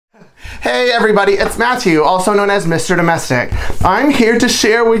Hey everybody, it's Matthew, also known as Mr. Domestic. I'm here to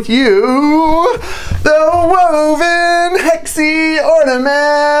share with you the Woven Hexie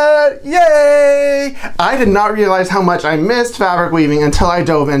Ornament! Yay! I did not realize how much I missed fabric weaving until I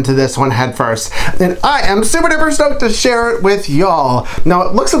dove into this one head first. And I am super duper stoked to share it with y'all. Now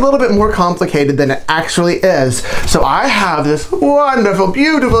it looks a little bit more complicated than it actually is. So I have this wonderful,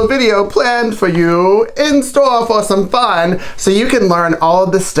 beautiful video planned for you in store for some fun so you can learn all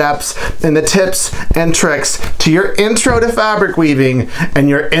of the steps and the tips and tricks to your intro to fabric weaving and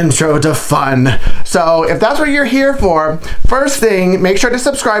your intro to fun. So if that's what you're here for, first thing, make sure to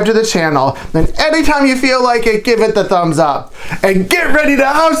subscribe to the channel. Then anytime you feel like it, give it the thumbs up and get ready to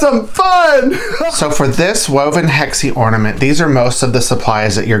have some fun. So for this Woven Hexie ornament, these are most of the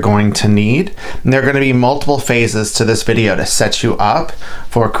supplies that you're going to need. And there are going to be multiple phases to this video to set you up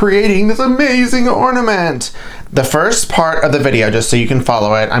for creating this amazing ornament. The first part of the video, just so you can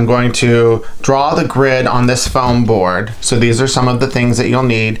follow it, I'm going to draw the grid on this foam board. So these are some of the things that you'll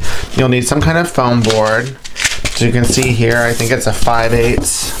need. You'll need some kind of foam board. So you can see here, I think it's a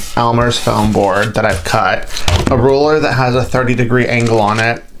 5/8 Elmer's foam board that I've cut. A ruler that has a 30-degree angle on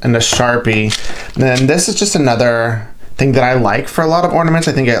it, and a Sharpie. And then this is just another thing that I like for a lot of ornaments.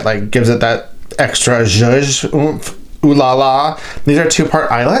 I think it like gives it that extra zhuzh, oomph. Ooh la la. These are 2-part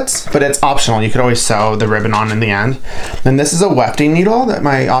eyelets, but it's optional. You could always sew the ribbon on in the end. Then this is a WEFTY needle that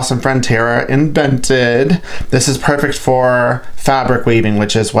my awesome friend Tara invented. This is perfect for fabric weaving,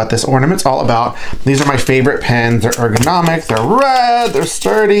 which is what this ornament's all about. These are my favorite pins. They're ergonomic, they're red, they're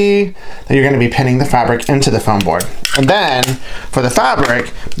sturdy. Then you're gonna be pinning the fabric into the foam board. And then for the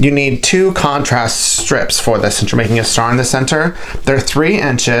fabric, you need 2 contrast strips for this since you're making a star in the center. They're 3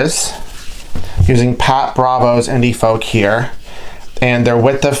 inches. Using Pat Bravo's Indie Folk here, and they're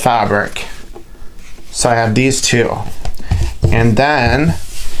width of fabric. So I have these 2. And then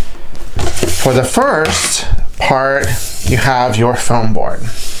for the first part, you have your foam board.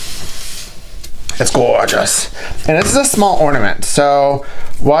 It's gorgeous. And this is a small ornament. So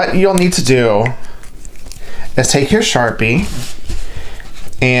what you'll need to do is take your Sharpie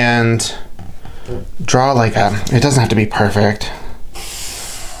and draw like a, it doesn't have to be perfect,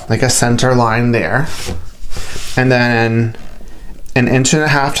 like a center line there, and then 1.5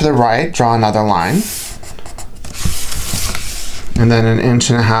 inches to the right, draw another line, and then 1.5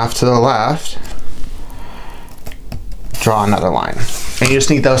 inches to the left, draw another line. And you just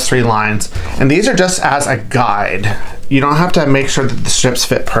need those 3 lines, and these are just as a guide. You don't have to make sure that the strips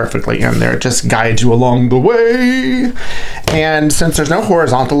fit perfectly in there, it just guides you along the way. And since there's no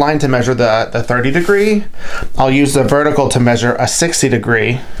horizontal line to measure the 30-degree, I'll use the vertical to measure a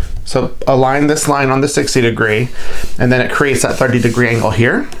 60-degree. So align this line on the 60-degree, and then it creates that 30-degree angle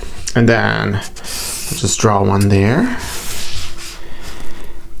here. And then just draw one there.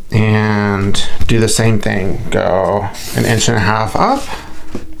 And do the same thing. Go 1.5 inches up,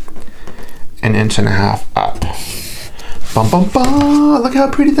 1.5 inches up. Bum, bum, bum. Look how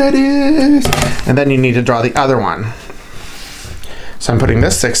pretty that is. And then you need to draw the other one. So I'm putting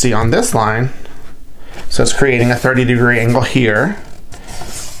this 60 on this line. So it's creating a 30-degree angle here.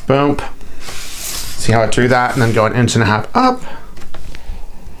 Boom. See how it drew that? And then go 1.5 inches up.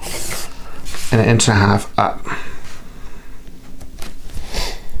 And 1.5 inches up.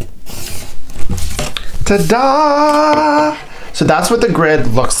 Ta-da! So that's what the grid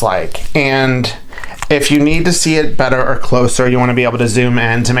looks like. And if you need to see it better or closer, you want to be able to zoom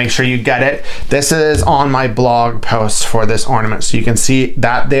in to make sure you get it. This is on my blog post for this ornament, so you can see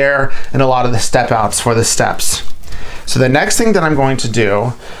that there and a lot of the step outs for the steps. So the next thing that I'm going to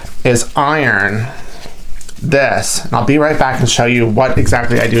do is iron this, and I'll be right back and show you what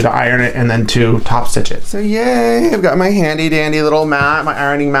exactly I do to iron it and then to top stitch it. So yay, I've got my handy dandy little mat, my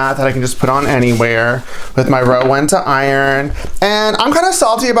ironing mat that I can just put on anywhere with my row 1 to iron. And I'm kind of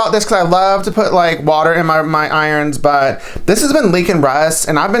salty about this because I love to put like water in my irons, but this has been leaking rust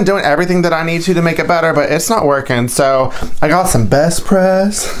and I've been doing everything that I need to make it better, but it's not working. So I got some Best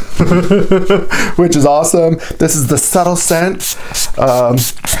Press, which is awesome. This is the subtle scent,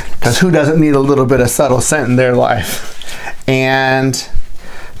 because who doesn't need a little bit of subtle scent in their life? And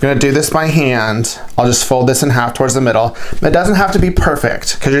I'm gonna do this by hand. I'll just fold this in half towards the middle. It doesn't have to be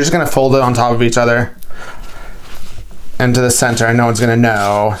perfect because you're just gonna fold it on top of each other into the center and no one's gonna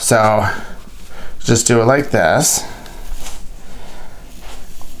know. So just do it like this.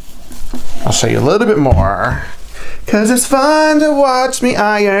 I'll show you a little bit more. Cause it's fun to watch me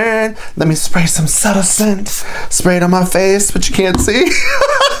iron. Let me spray some subtle scent. Spray it on my face, but you can't see.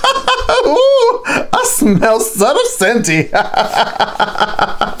 Ooh, I smell so scenty.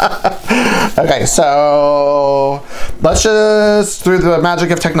 Okay, so let's just, through the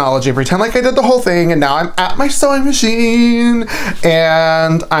magic of technology, pretend like I did the whole thing, and now I'm at my sewing machine,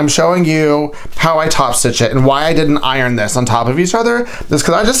 and I'm showing you how I top stitch it and why I didn't iron this on top of each other. Just because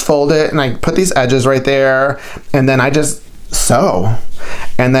I just fold it and I put these edges right there, and then I just sew.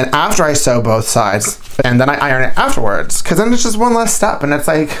 And then after I sew both sides, and then I iron it afterwards, because then it's just one less step, and it's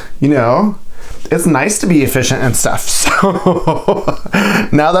like, you know, it's nice to be efficient and stuff. So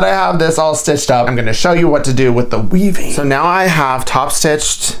now that I have this all stitched up, I'm going to show you what to do with the weaving. So now I have top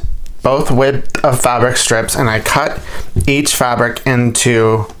stitched both width of fabric strips, and I cut each fabric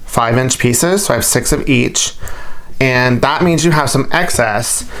into 5-inch pieces. So I have 6 of each, and that means you have some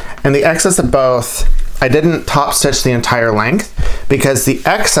excess, and the excess of both, I didn't top stitch the entire length because the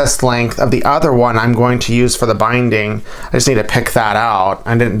excess length of the other one I'm going to use for the binding. I just need to pick that out.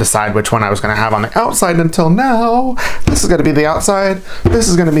 I didn't decide which one I was going to have on the outside until now. This is going to be the outside. This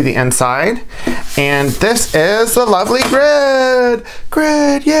is going to be the inside. And this is the lovely grid.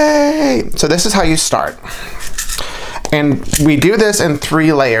 Grid, yay! So this is how you start. And we do this in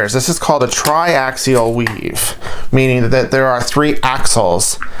 3 layers. This is called a triaxial weave, meaning that there are 3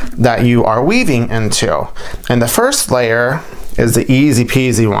 axles that you are weaving into. And the first layer is the easy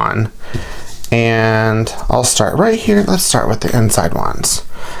peasy one. And I'll start right here. Let's start with the inside ones.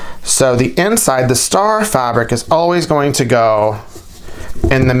 So the inside, the star fabric is always going to go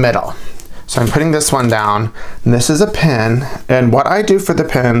in the middle. So I'm putting this one down, and this is a pin, and what I do for the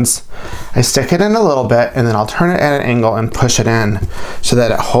pins, I stick it in a little bit, and then I'll turn it at an angle and push it in so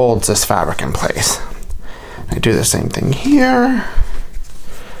that it holds this fabric in place. I do the same thing here.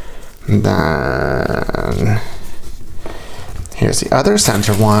 And then here's the other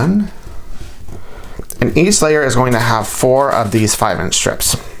center one. And each layer is going to have 4 of these 5-inch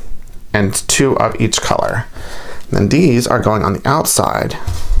strips and 2 of each color. And then these are going on the outside.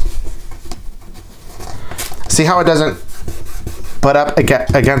 See how it doesn't butt up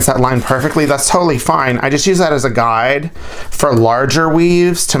against that line perfectly? That's totally fine. I just use that as a guide for larger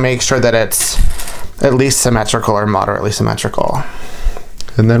weaves to make sure that it's at least symmetrical or moderately symmetrical.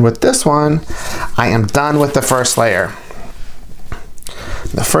 And then with this one, I am done with the first layer.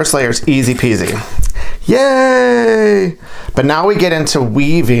 The first layer is easy peasy. Yay! But now we get into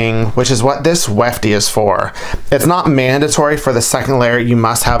weaving, which is what this WEFTY is for. It's not mandatory for the second layer. You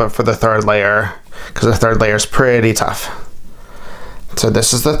must have it for the third layer, because the third layer is pretty tough. So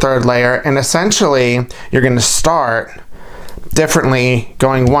this is the third layer, and essentially you're going to start differently,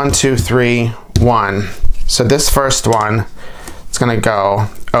 going 1, 2, 3, 1. So this first one, it's going to go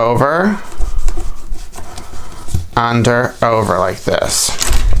over, under, over like this.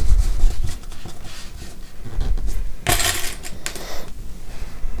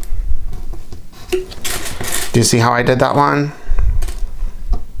 Do you see how I did that one?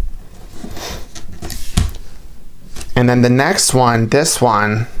 And then the next one, this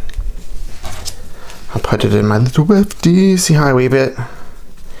one, I'll put it in my little WEFTY. See how I weave it?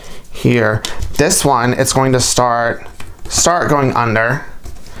 Here. This one, it's going to start going under.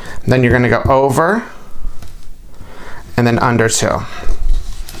 Then you're going to go over, and then under 2.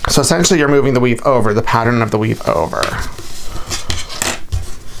 So essentially you're moving the weave over, the pattern of the weave over.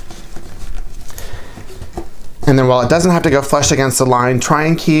 And then while it doesn't have to go flush against the line, try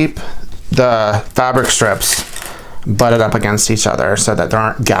and keep the fabric strips butted up against each other so that there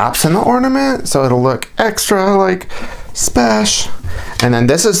aren't gaps in the ornament, so it'll look extra like spesh. And then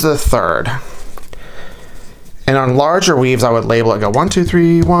this is the third. And on larger weaves, I would label it, go 1, 2,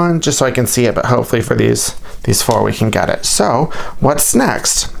 3, 1, just so I can see it, but hopefully for these 4 we can get it. So what's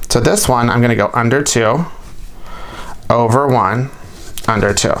next? So this one, I'm gonna go under 2, over 1,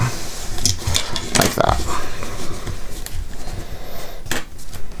 under 2, like that.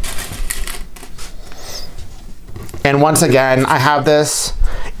 And once again, I have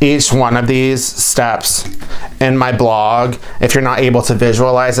each one of these steps in my blog. If you're not able to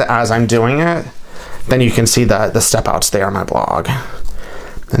visualize it as I'm doing it, then you can see the step outs there on my blog.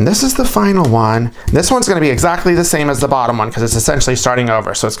 And this is the final one. This one's gonna be exactly the same as the bottom one because it's essentially starting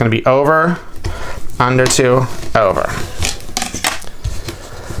over. So it's gonna be over, under 2, over.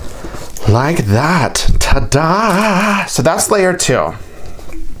 Like that, ta-da! So that's layer 2.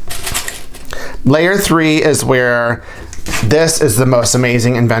 Layer 3 is where this is the most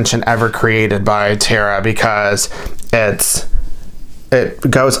amazing invention ever created by Tara because it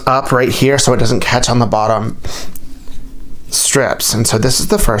goes up right here so it doesn't catch on the bottom strips. And so this is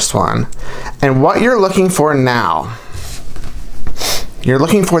the first one. And what you're looking for now, you're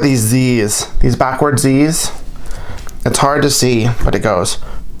looking for these Z's, these backward Z's. It's hard to see, but it goes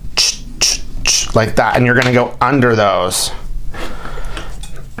like that, and you're gonna go under those.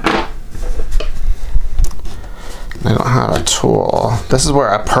 I don't have a tool. This is where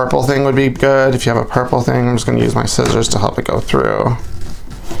a purple thing would be good. If you have a purple thing, I'm just gonna use my scissors to help it go through.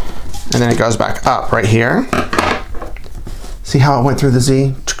 And then it goes back up right here. See how it went through the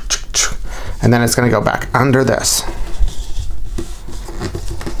Z? And then it's gonna go back under this.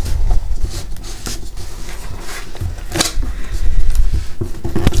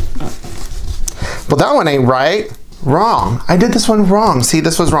 Well, that one ain't right. Wrong. I did this one wrong. See,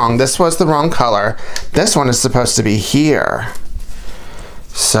 this was wrong. This was the wrong color. This one is supposed to be here.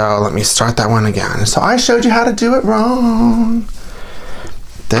 So let me start that one again. So I showed you how to do it wrong.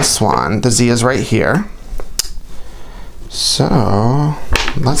 This one, the Z is right here. So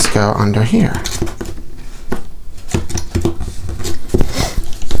let's go under here.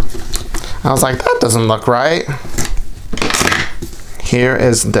 I was like, that doesn't look right. Here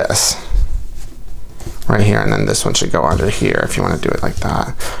is this. Right here, and then this one should go under here if you want to do it like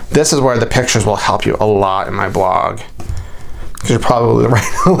that. This is where the pictures will help you a lot in my blog. Because you're probably right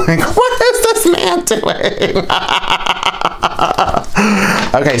now like, what is this man doing?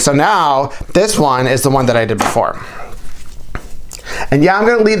 Okay, so now this one is the one that I did before. And yeah, I'm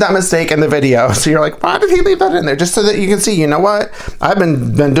gonna leave that mistake in the video. So you're like, why did he leave that in there? Just so that you can see, you know what? I've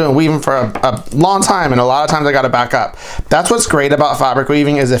been doing weaving for a long time, and a lot of times I gotta back up. That's what's great about fabric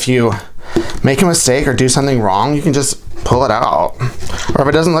weaving, is if you make a mistake or do something wrong, you can just pull it out. Or if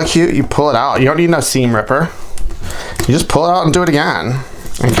it doesn't look cute, you pull it out. You don't need no seam ripper. You just pull it out and do it again.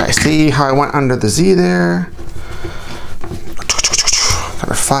 Okay, see how I went under the Z there?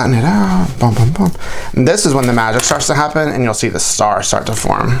 Gotta flatten it out. Bum, bum, bum. And this is when the magic starts to happen, and you'll see the star start to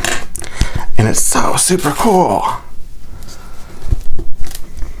form. And it's so super cool.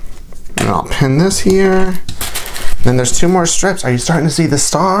 And I'll pin this here. Then there's 2 more strips. Are you starting to see the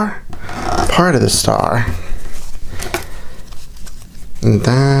star? Part of the star. And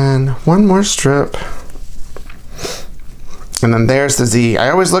then 1 more strip. And then there's the Z.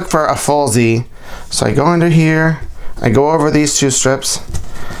 I always look for a full Z. So I go under here, I go over these 2 strips,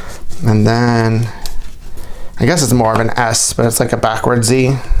 and then, I guess it's more of an S, but it's like a backward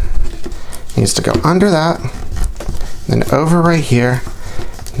Z. Needs to go under that, then over right here.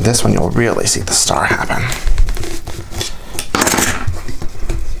 This one you'll really see the star happen.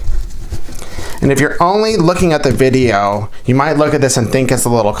 And if you're only looking at the video, you might look at this and think it's a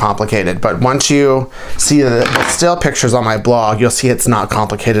little complicated, but once you see the still pictures on my blog, you'll see it's not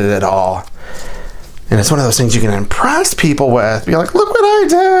complicated at all. And it's one of those things you can impress people with. Be like, look what I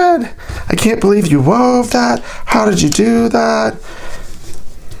did. I can't believe you wove that. How did you do that?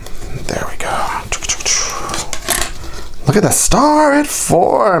 There we go. Look at the star it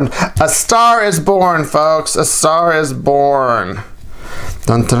formed. A star is born, folks. A star is born.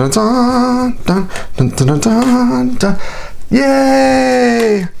 Dun dun dun dun dun dun dun dun.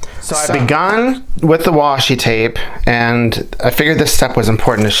 Yay! So I've begun with the washi tape, and I figured this step was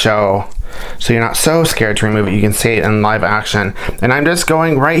important to show, so you're not so scared to remove it. You can see it in live action. And I'm just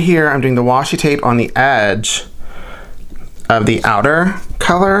going right here. I'm doing the washi tape on the edge of the outer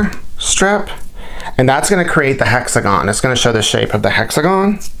color strip, and that's going to create the hexagon. It's going to show the shape of the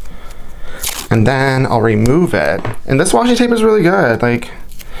hexagon. And then I'll remove it. And this washi tape is really good. Like,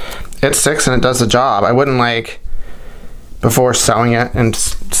 it sticks and it does the job. I wouldn't, like, before sewing it and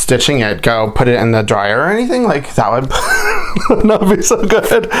stitching it, go put it in the dryer or anything. Like, that would not be so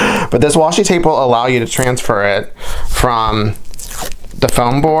good. But this washi tape will allow you to transfer it from the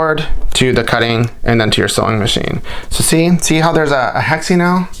foam board to the cutting and then to your sewing machine. So see how there's a hexie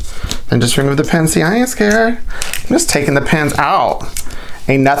now? Then just remove the pins. See, I ain't scared. I'm just taking the pins out.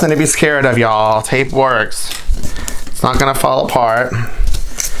 Ain't nothing to be scared of, y'all. Tape works. It's not gonna fall apart.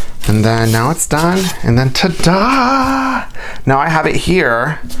 And then now it's done, and then ta-da! Now I have it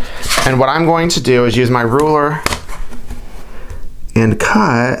here, and what I'm going to do is use my ruler and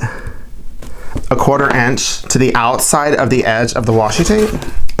cut a 1/4 inch to the outside of the edge of the washi tape,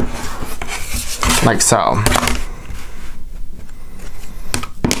 like so.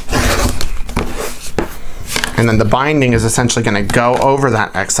 And then the binding is essentially going to go over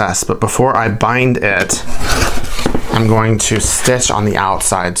that excess, but before I bind it, I'm going to stitch on the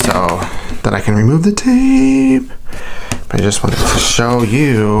outside so that I can remove the tape. I just wanted to show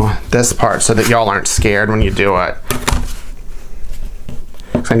you this part so that y'all aren't scared when you do it.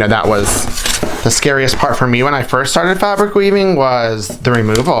 I know that was the scariest part for me when I first started fabric weaving, was the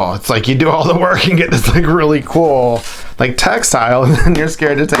removal. It's like you do all the work and get this like really cool like textile, and then you're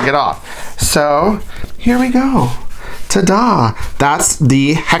scared to take it off. So here we go. Ta-da! That's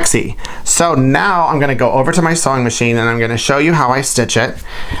the hexie. So now I'm gonna go over to my sewing machine and I'm gonna show you how I stitch it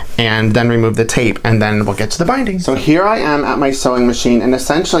and then remove the tape and then we'll get to the binding. So here I am at my sewing machine and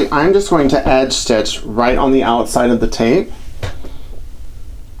essentially I'm just going to edge stitch right on the outside of the tape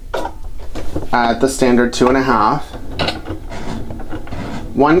at the standard 2.5.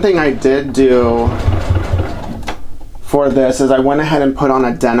 One thing I did do for this is I went ahead and put on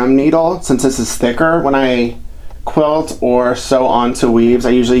a denim needle since this is thicker. When I quilt or sew onto weaves, I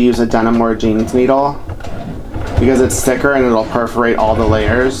usually use a denim or a jeans needle because it's thicker and it'll perforate all the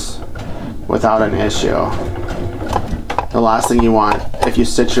layers without an issue. The last thing you want if you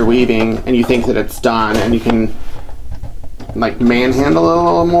stitch your weaving and you think that it's done and you can like manhandle it a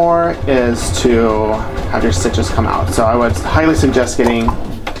little more is to have your stitches come out. So I would highly suggest getting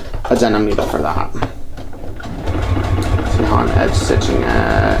a denim needle for that. See how I'm edge stitching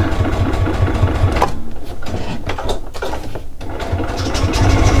it.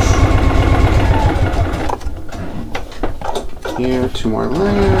 Here, 2 more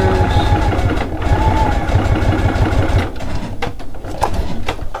layers.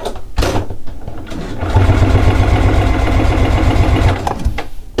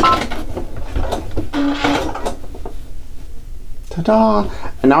 Ta-da!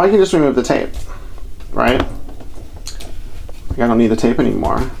 And now I can just remove the tape, right? I don't need the tape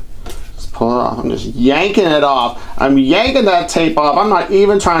anymore. Just pull it off. I'm just yanking it off. I'm yanking that tape off. I'm not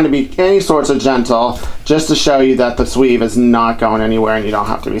even trying to be any sorts of gentle, just to show you that this weave is not going anywhere and you don't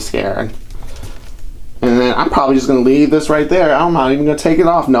have to be scared. And then I'm probably just gonna leave this right there. I'm not even gonna take it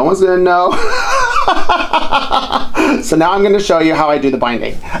off. No one's gonna know. So now I'm gonna show you how I do the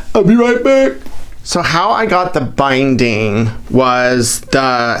binding. I'll be right back. So how I got the binding was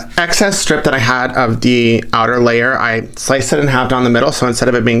the excess strip that I had of the outer layer. I sliced it in half down the middle, so instead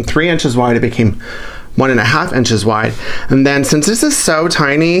of it being 3 inches wide, it became 1.5 inches wide. And then since this is so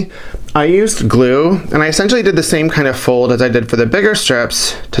tiny, I used glue, and I essentially did the same kind of fold as I did for the bigger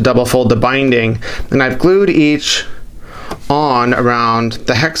strips to double fold the binding. And I've glued each on around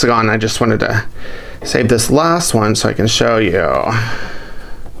the hexagon. I just wanted to save this last one so I can show you.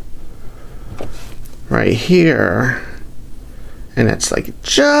 Right here, and it's like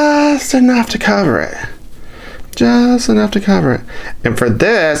just enough to cover it. Just enough to cover it. And for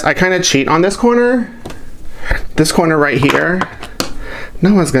this, I kind of cheat on this corner. This corner right here.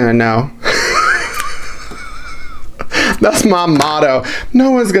 No one's gonna know. That's my motto.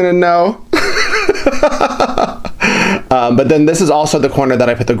 No one's gonna know. But then this is also the corner that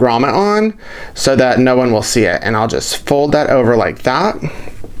I put the grommet on so that no one will see it. And I'll just fold that over like that.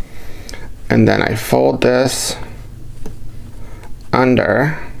 And then I fold this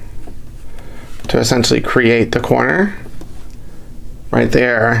under to essentially create the corner right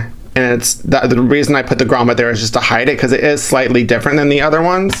there. And it's the reason I put the grommet there is just to hide it because it is slightly different than the other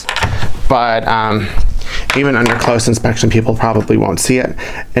ones. But even under close inspection, people probably won't see it.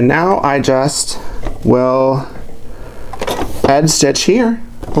 And now I just will edge stitch here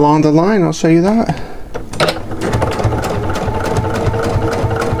along the line. I'll show you that.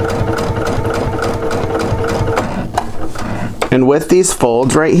 And with these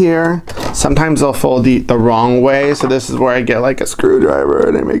folds right here, sometimes they'll fold the wrong way. So this is where I get like a screwdriver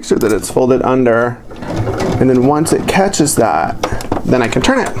and I make sure that it's folded under. And then once it catches that, then I can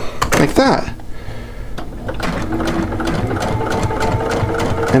turn it like that.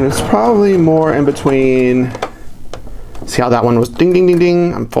 And it's probably more in between. See how that one was ding, ding, ding,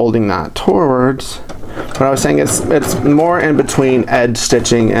 ding? I'm folding that towards. What I was saying is it's more in between edge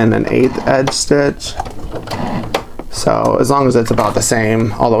stitching and an 1/8 edge stitch. So as long as it's about the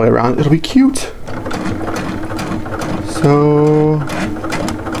same all the way around, it'll be cute. So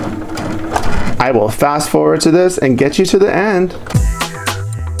I will fast forward to this and get you to the end.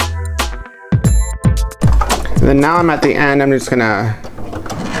 And then now I'm at the end, I'm just gonna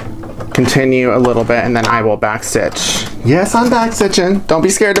continue a little bit and then I will back stitch. Yes, I'm back stitching. Don't be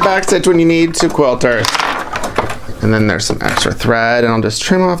scared to back stitch when you need to, quilters. And then there's some extra thread and I'll just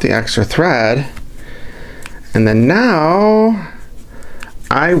trim off the extra thread. And then now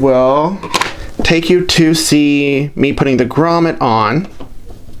I will take you to see me putting the grommet on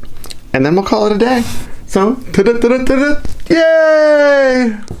and then we'll call it a day. So,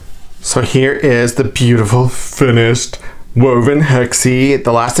 yay! So here is the beautiful finished Woven Hexie.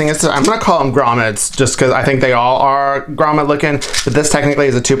 The last thing is I'm gonna call them grommets just because I think they all are grommet looking, but this technically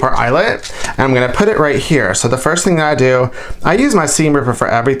is a 2-part eyelet. And I'm gonna put it right here. So the first thing that I do, I use my seam ripper for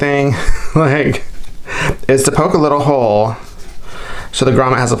everything. Like, is to poke a little hole so the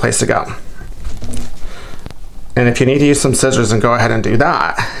grommet has a place to go. And if you need to use some scissors, then go ahead and do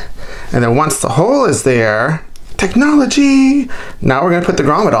that. And then once the hole is there, technology. Now we're gonna put the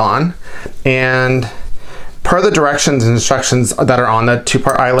grommet on, and per the directions and instructions that are on the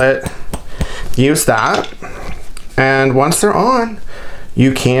 2-part eyelet, use that. And once they're on,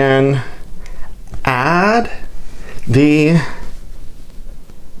 you can add the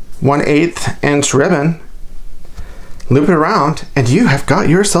 1/8 inch ribbon, loop it around, and you have got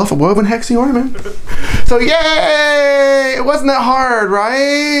yourself a woven hexie ornament. So yay! It wasn't that hard,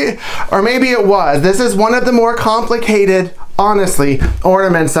 right? Or maybe it was. This is one of the more complicated, honestly,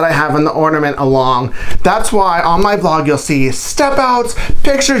 ornaments that I have in the ornament along. That's why on my blog you'll see step outs,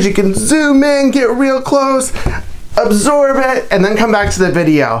 pictures, you can zoom in, get real close, absorb it, and then come back to the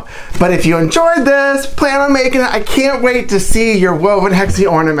video. But if you enjoyed this, plan on making it. I can't wait to see your woven hexie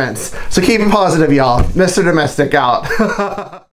ornaments. So keep it positive, y'all. Mr. Domestic out.